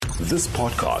This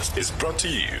podcast is brought to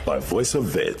you by Voice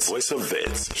of Wits. Voice of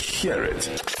Wits. Hear it.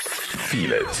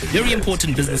 Feel it. Very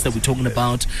important business that we're talking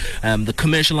about, the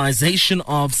commercialization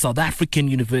of South African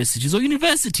universities or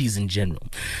universities in general.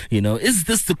 You know, is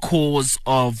this the cause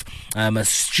of a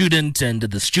student and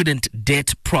the student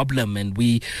debt problem? And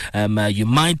we, you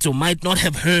might or might not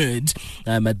have heard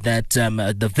that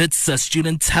the Wits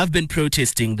students have been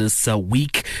protesting this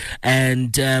week,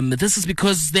 and this is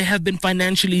because they have been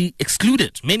financially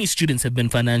excluded. Many students have been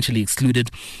financially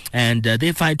excluded, and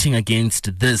they're fighting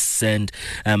against this and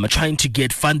trying to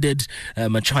get funded,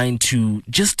 trying to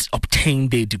just obtain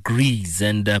their degrees.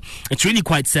 And it's really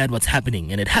quite sad what's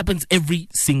happening, and it happens every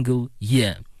single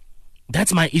year.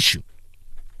 That's my issue.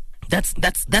 That's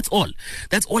all.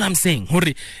 That's all I'm saying.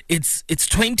 It's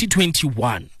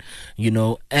 2021, you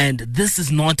know, and this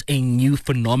is not a new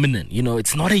phenomenon. You know,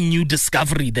 it's not a new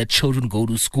discovery that children go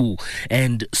to school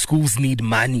and schools need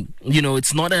money. You know,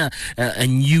 it's not a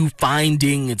new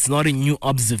finding. It's not a new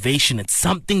observation. It's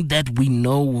something that we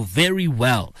know very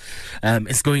well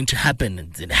is going to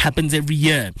happen. It happens every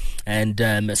year, and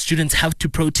students have to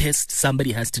protest.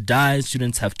 Somebody has to die.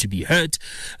 Students have to be hurt,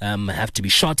 have to be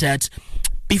shot at,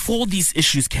 before these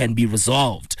issues can be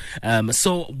resolved.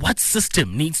 So what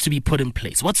system needs to be put in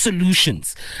place? What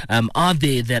solutions are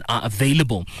there that are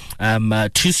available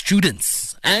to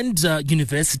students and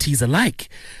universities alike,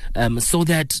 so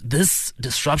that this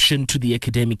disruption to the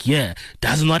academic year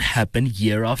does not happen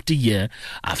year after year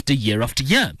after year after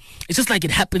year? It's just like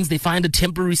it happens, they find a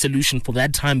temporary solution for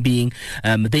that time being,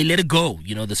 they let it go.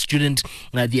 You know,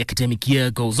 the academic year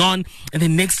goes on, and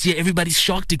then next year everybody's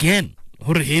shocked again.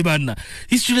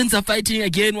 These students are fighting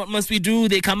again. What must we do?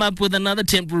 They come up with another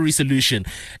temporary solution,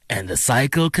 and the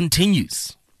cycle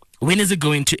continues. When is it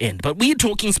going to end? But we're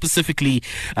talking specifically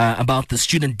about the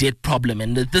student debt problem,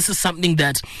 and this is something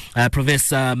that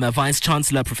Vice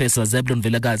Chancellor Professor Zebulon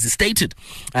Vilakazi stated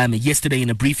yesterday in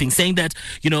a briefing, saying that,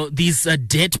 you know, these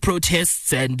debt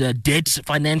protests and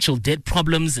financial debt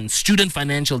problems and student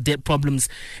financial debt problems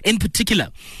in particular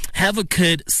have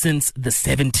occurred since the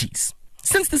 70s.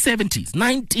 Since the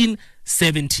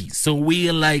 1970s. So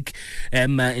we're like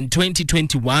in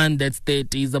 2021, that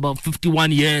is about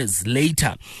 51 years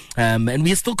later, and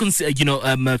we are still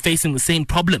facing the same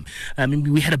problem.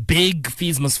 We had a big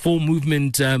Fees Must Fall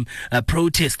movement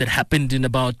protest that happened in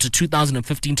about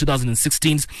 2015,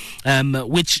 2016,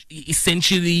 which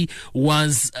essentially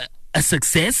was a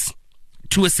success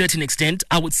to a certain extent,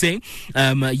 I would say,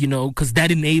 because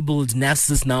that enabled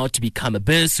NSFAS now to become a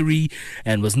bursary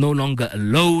and was no longer a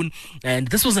loan. And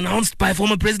this was announced by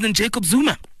former President Jacob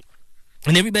Zuma.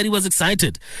 And everybody was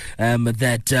excited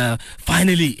that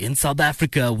finally in South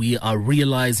Africa we are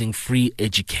realizing free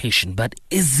education. But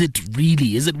is it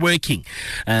really? Is it working?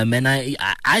 And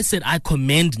I said I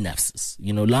commend NSFAS.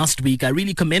 You know, last week I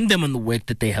really commend them on the work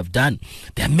that they have done.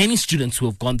 There are many students who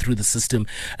have gone through the system,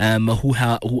 who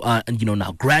are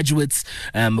now graduates,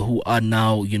 who are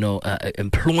now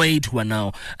employed, who are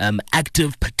now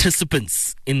active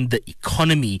participants in the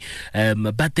economy.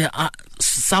 But there are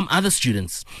some other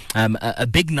students, a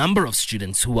big number of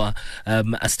students who are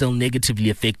still negatively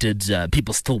affected.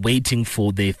 People still waiting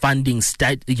for their funding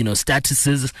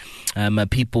statuses.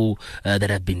 People that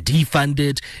have been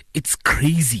defunded. It's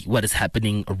crazy what is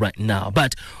happening right now.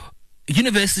 But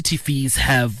university fees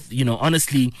have,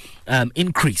 honestly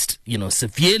increased,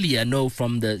 severely. I know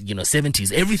from the,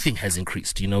 70s, everything has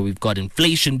increased. We've got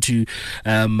inflation to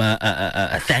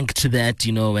thank to that,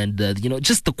 and,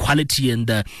 just the quality and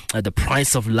the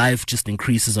price of life just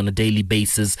increases on a daily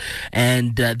basis.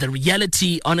 And the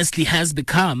reality, honestly, has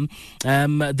become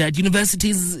that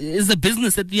universities is a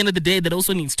business at the end of the day that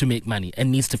also needs to make money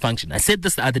and needs to function. I said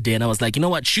this the other day, and I was like, you know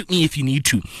what, shoot me if you need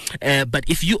to. But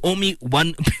if you owe me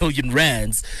 1 billion rands,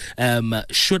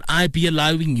 should I be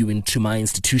allowing you into my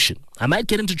institution? I might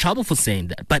get into trouble for saying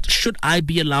that, but should I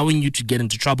be allowing you to get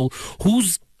into trouble?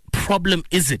 Whose problem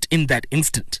is it in that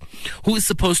instant? Who is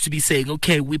supposed to be saying,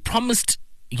 okay, we promised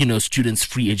students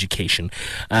free education.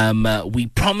 We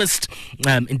promised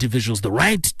individuals the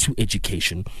right to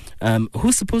education.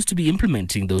 Who's supposed to be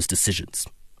implementing those decisions?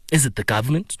 Is it the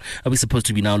government? Are we supposed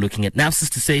to be now looking at NSFAS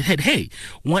to say, hey,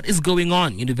 what is going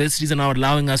on? Universities are now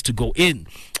allowing us to go in.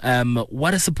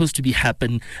 What is supposed to be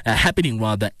happening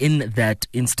in that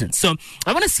instance? So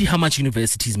I want to see how much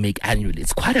universities make annually.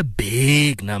 It's quite a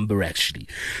big number, actually.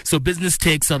 So Business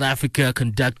Tech South Africa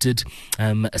conducted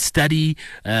a study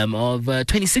of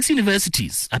 26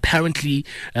 universities. Apparently,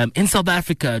 in South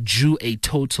Africa, drew a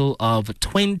total of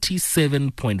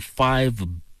 27.5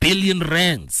 billion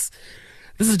rands.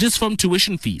 This is just from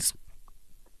tuition fees.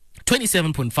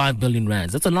 27.5 billion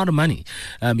rands. That's a lot of money.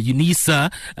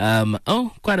 UNISA,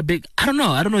 quite a big, I don't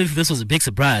know if this was a big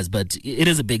surprise, but it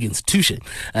is a big institution.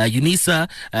 UNISA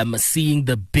seeing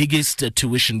the biggest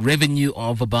tuition revenue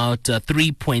of about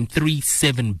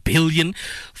 3.37 billion,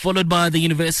 followed by the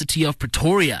University of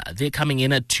Pretoria. They're coming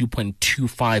in at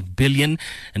 2.25 billion,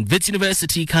 and Wits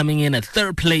University coming in at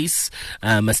third place,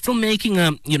 still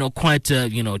making quite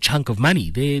a chunk of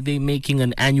money. They're making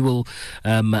an annual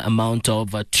amount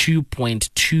of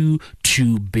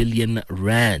 2.22 billion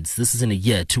rands. This is in a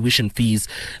year, tuition fees,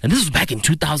 and this was back in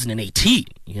 2018.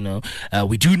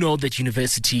 We do know that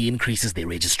university increases their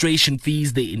registration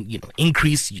fees, they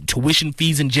increase tuition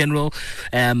fees in general.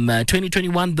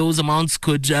 2021, those amounts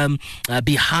could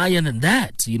be higher than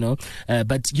that,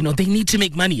 but they need to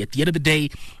make money. At the end of the day,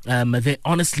 they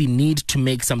honestly need to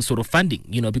make some sort of funding,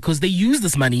 because they use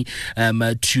this money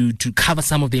to cover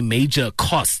some of their major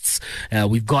costs.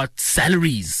 We've got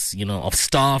salaries, of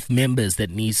staff members that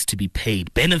needs to be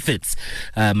paid, benefits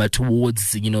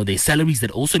towards, their salaries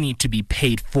that also need to be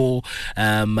paid for.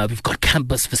 We've got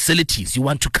campus facilities. You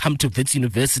want to come to Wits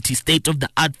University,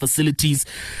 state-of-the-art facilities.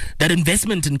 That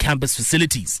investment in campus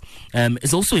facilities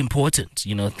is also important.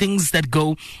 Things that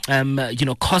go,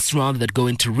 costs rather that go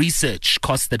into research,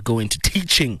 costs that go into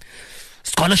teaching,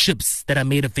 scholarships that are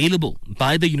made available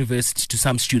by the university to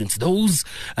some students. Those,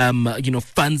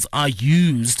 funds are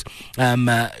used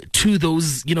to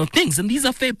those, things. And these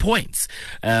are fair points.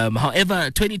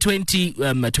 However, 2020,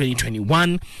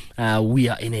 2021, we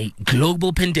are in a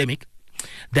global pandemic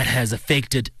that has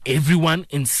affected everyone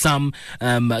in some,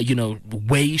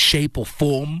 way, shape, or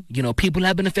form. People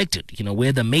have been affected.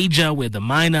 Where the major, where the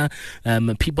minor,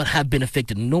 people have been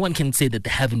affected. No one can say that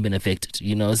they haven't been affected.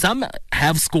 Some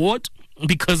have scored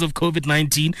because of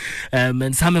COVID-19,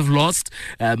 and some have lost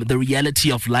the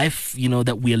reality of life,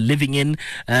 that we are living in.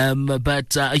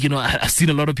 But I've seen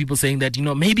a lot of people saying that,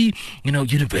 maybe,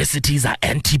 universities are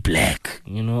anti-black.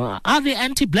 Are they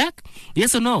anti-black?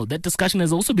 Yes or no? That discussion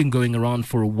has also been going around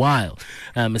for a while,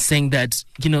 saying that,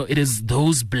 it is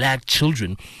those black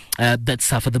children that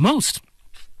suffer the most.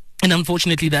 And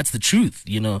unfortunately, that's the truth,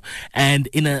 and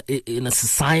in a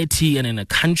society and in a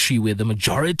country where the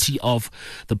majority of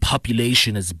the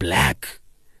population is black,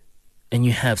 and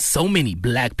you have so many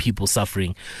black people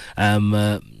suffering,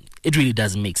 it really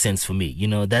doesn't make sense for me.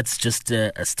 That's just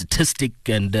a statistic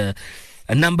and a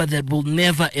number that will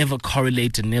never, ever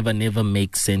correlate and never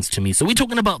make sense to me. So we're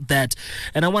talking about that,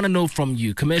 and I want to know from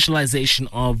you, commercialization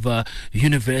of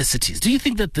universities. Do you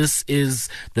think that this is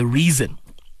the reason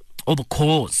or the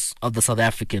cause of the South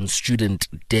African student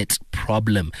debt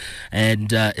problem?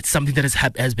 And it's something that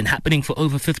has been happening for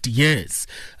over 50 years.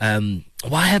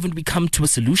 Why haven't we come to a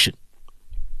solution?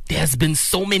 There's been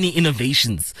so many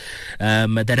innovations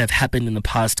that have happened in the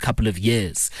past couple of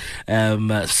years.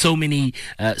 So many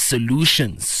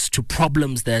solutions to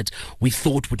problems that we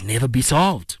thought would never be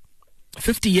solved.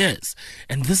 50 years,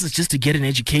 and this is just to get an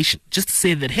education, just to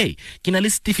say that, hey,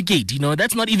 let's certificate,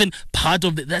 that's not even part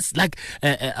of that's like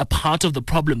a part of the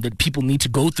problem that people need to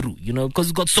go through, because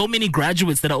we've got so many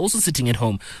graduates that are also sitting at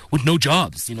home with no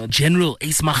jobs. General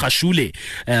Ace Magashule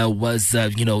was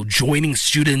joining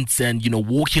students and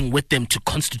walking with them to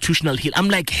Constitutional Hill. I'm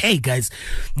like, hey guys,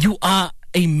 you are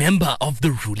a member of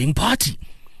the ruling party.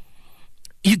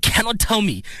 You cannot tell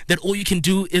me that all you can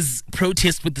do is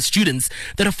protest with the students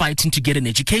that are fighting to get an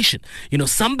education.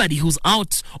 Somebody who's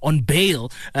out on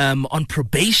bail, on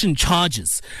probation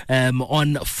charges,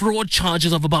 on fraud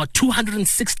charges of about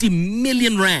 260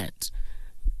 million rand.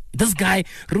 This guy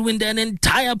ruined an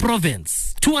entire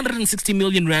province. 260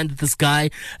 million rand that this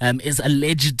guy is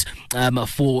alleged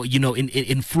for,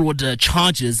 in fraud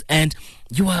charges. And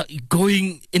you are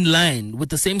going in line with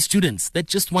the same students that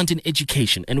just want an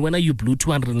education. And when are you blew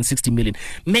 260 million?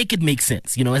 Make it make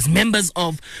sense. As members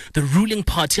of the ruling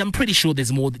party, I'm pretty sure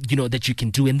there's more, that you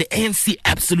can do. And the ANC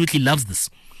absolutely loves this.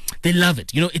 They love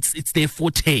it. It's their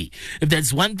forte. If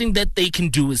there's one thing that they can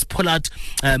do is pull out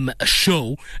a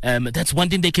show, that's one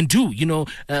thing they can do.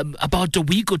 About a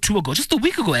week or two ago, just a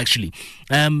week ago actually,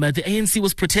 the ANC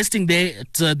was protesting there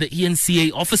at the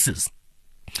ENCA offices.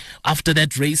 After that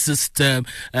racist,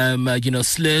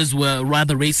 slurs were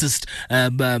rather racist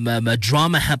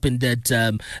drama happened at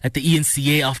the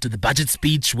ENCA after the budget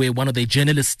speech, where one of their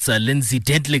journalists, Lindsay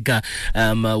Dentliger,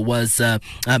 was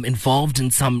involved in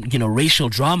some, racial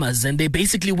dramas, and they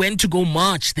basically went to go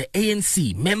march. The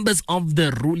ANC, members of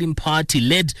the ruling party,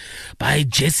 led by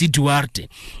Jesse Duarte,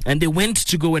 and they went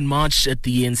to go and march at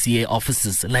the ENCA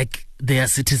offices like they are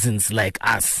citizens like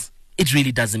us. It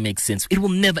really doesn't make sense. It will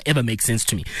never ever make sense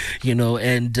to me,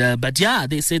 and but yeah,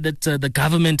 they say that the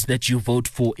government that you vote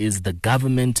for is the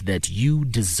government that you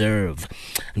deserve.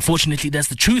 Unfortunately, that's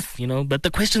the truth, but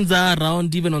the questions are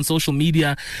around even on social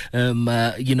media.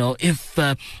 If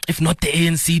not the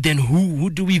ANC, then who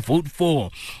do we vote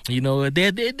for? There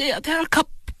are a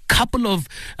couple of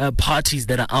parties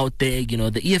that are out there.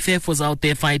 The EFF was out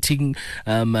there fighting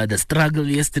the struggle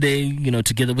yesterday,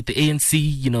 together with the ANC.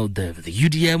 The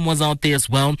UDM was out there as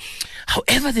well.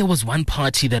 However, there was one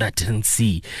party that I didn't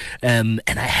see and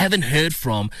I haven't heard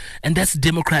from, and that's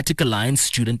Democratic Alliance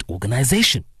Student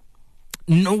Organization.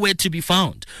 Nowhere to be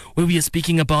found, where we are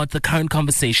speaking about the current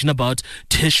conversation about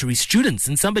tertiary students.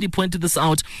 And somebody pointed this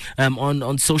out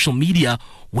on social media.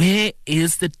 Where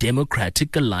is the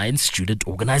Democratic Alliance Student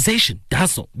Organization?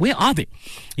 DASO, where are they?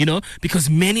 Because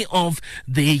many of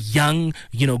the young,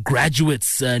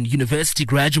 graduates and university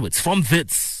graduates from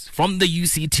Wits, from the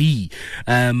UCT,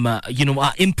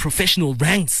 are in professional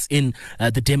ranks in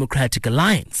the Democratic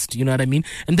Alliance. Do you know what I mean?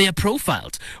 And they are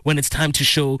profiled when it's time to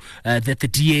show that the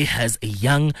DA has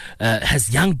young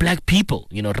black people.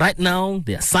 Right now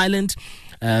they are silent.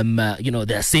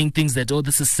 They're saying things that,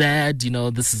 this is sad.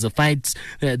 This is a fight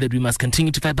that we must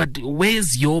continue to fight. But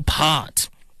where's your part?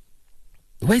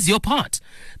 Where's your part?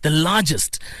 The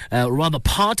largest,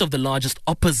 part of the largest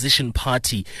opposition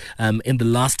party in the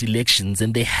last elections,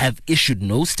 and they have issued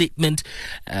no statement,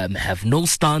 have no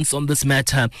stance on this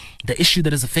matter. The issue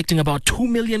that is affecting about 2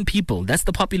 million people, that's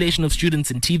the population of students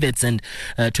in TVETs and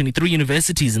 23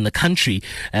 universities in the country.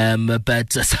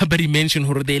 But somebody mentioned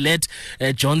how they let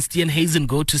John Steenhuisen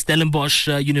go to Stellenbosch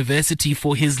University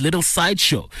for his little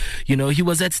sideshow. He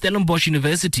was at Stellenbosch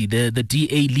University, the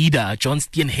DA leader, John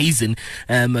Steenhuisen,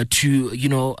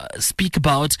 to speak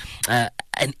about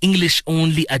an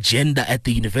English-only agenda at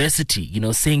the university,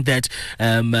 saying that,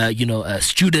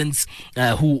 students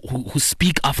who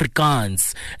speak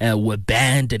Afrikaans were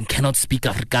banned and cannot speak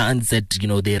Afrikaans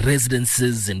at, their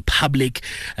residences in public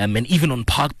and even on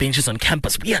park benches on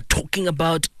campus. We are talking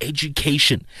about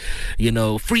education,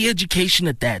 free education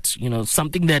at that,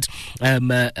 something that,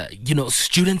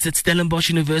 students at Stellenbosch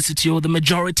University, or the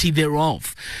majority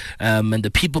thereof, and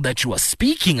the people that you are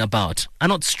speaking about are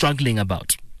not struggling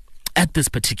about at this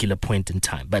particular point in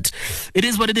time. But it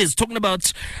is what it is. Talking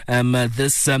about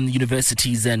this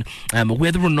universities and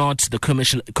whether or not the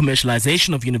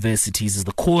commercialization of universities is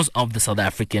the cause of the South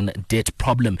African debt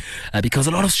problem, because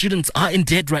a lot of students are in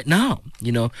debt right now.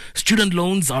 Student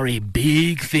loans are a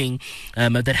big thing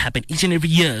that happen each and every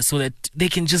year, so that they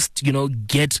can just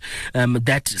get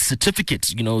that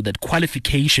certificate, that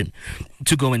qualification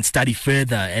to go and study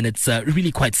further. And it's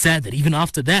really quite sad that even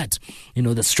after that,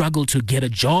 the struggle to get a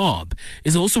job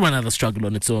is also another struggle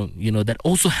on its own, that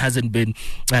also hasn't been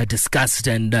discussed,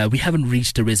 and we haven't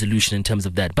reached a resolution in terms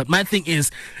of that. But my thing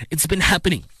is, it's been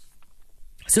happening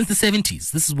since the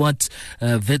 70s. This is what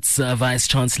Wits Vice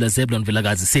Chancellor Zeblon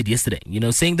Vilakazi said yesterday,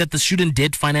 saying that the student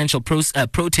debt financial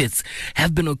protests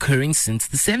have been occurring since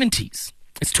the 70s.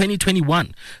 It's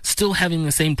 2021, still having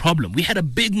the same problem. We had a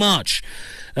big march,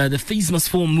 the Fees Must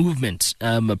Fall movement,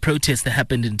 a protest that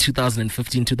happened in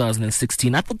 2015,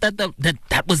 2016. I thought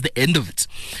that was the end of it.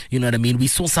 You know what I mean? We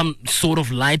saw some sort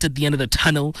of light at the end of the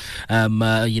tunnel.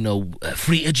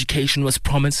 Free education was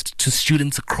promised to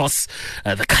students across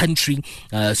the country,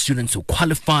 students who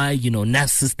qualify.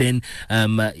 NSFAS then,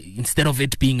 instead of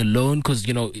it being a loan, because,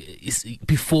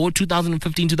 before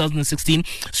 2015, 2016,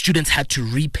 students had to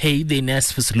repay their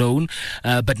NSFAS loan,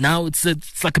 but now it's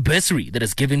like a bursary that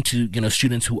is given to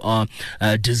students who are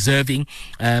deserving,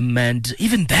 and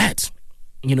even that,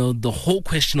 the whole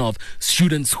question of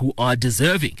students who are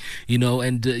deserving,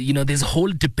 there's a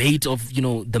whole debate of,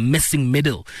 the missing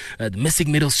middle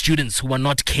students who are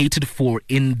not catered for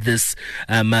in this,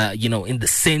 in the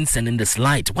sense and in this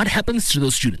light. What happens to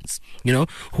those students,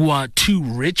 who are too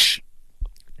rich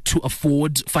to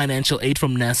afford financial aid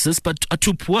from NSFAS, but are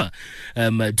too poor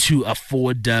to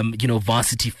afford,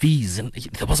 varsity fees? And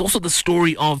there was also the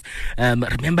story of,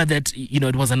 remember that,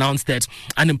 it was announced that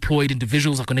unemployed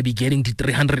individuals are going to be getting the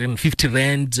 350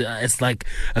 Rand as like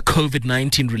a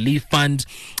COVID-19 relief fund.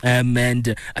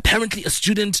 And apparently a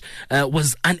student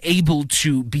was unable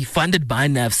to be funded by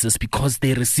NSFAS because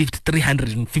they received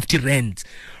 350 Rand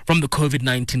from the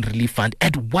COVID-19 relief fund.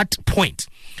 At what point,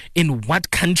 in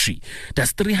what country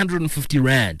does 350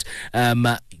 Rand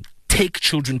take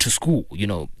children to school?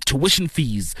 Tuition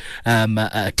fees,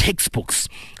 textbooks,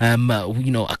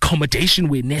 accommodation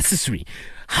where necessary.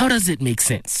 how does it make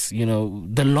sense?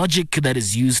 The logic that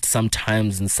is used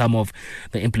sometimes in some of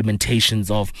the implementations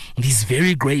of these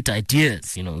very great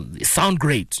ideas, they sound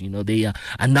great. They are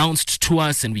announced to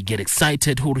us and we get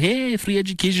excited. Hey, free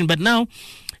education. But now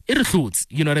it includes,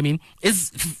 what I mean?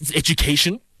 Is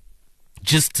education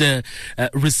just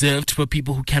reserved for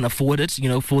people who can afford it,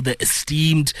 for the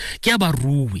esteemed ke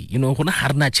barui, hona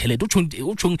harna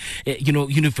tšhelete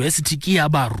university ke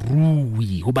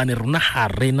barui hobane rona ha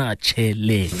rena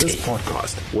tšhelete. This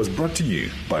podcast was brought to you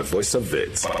by Voice of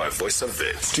Wits.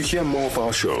 To hear more of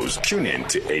our shows, tune in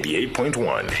to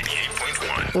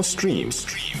 88.1 or stream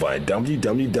via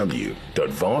www.vfm.co.za.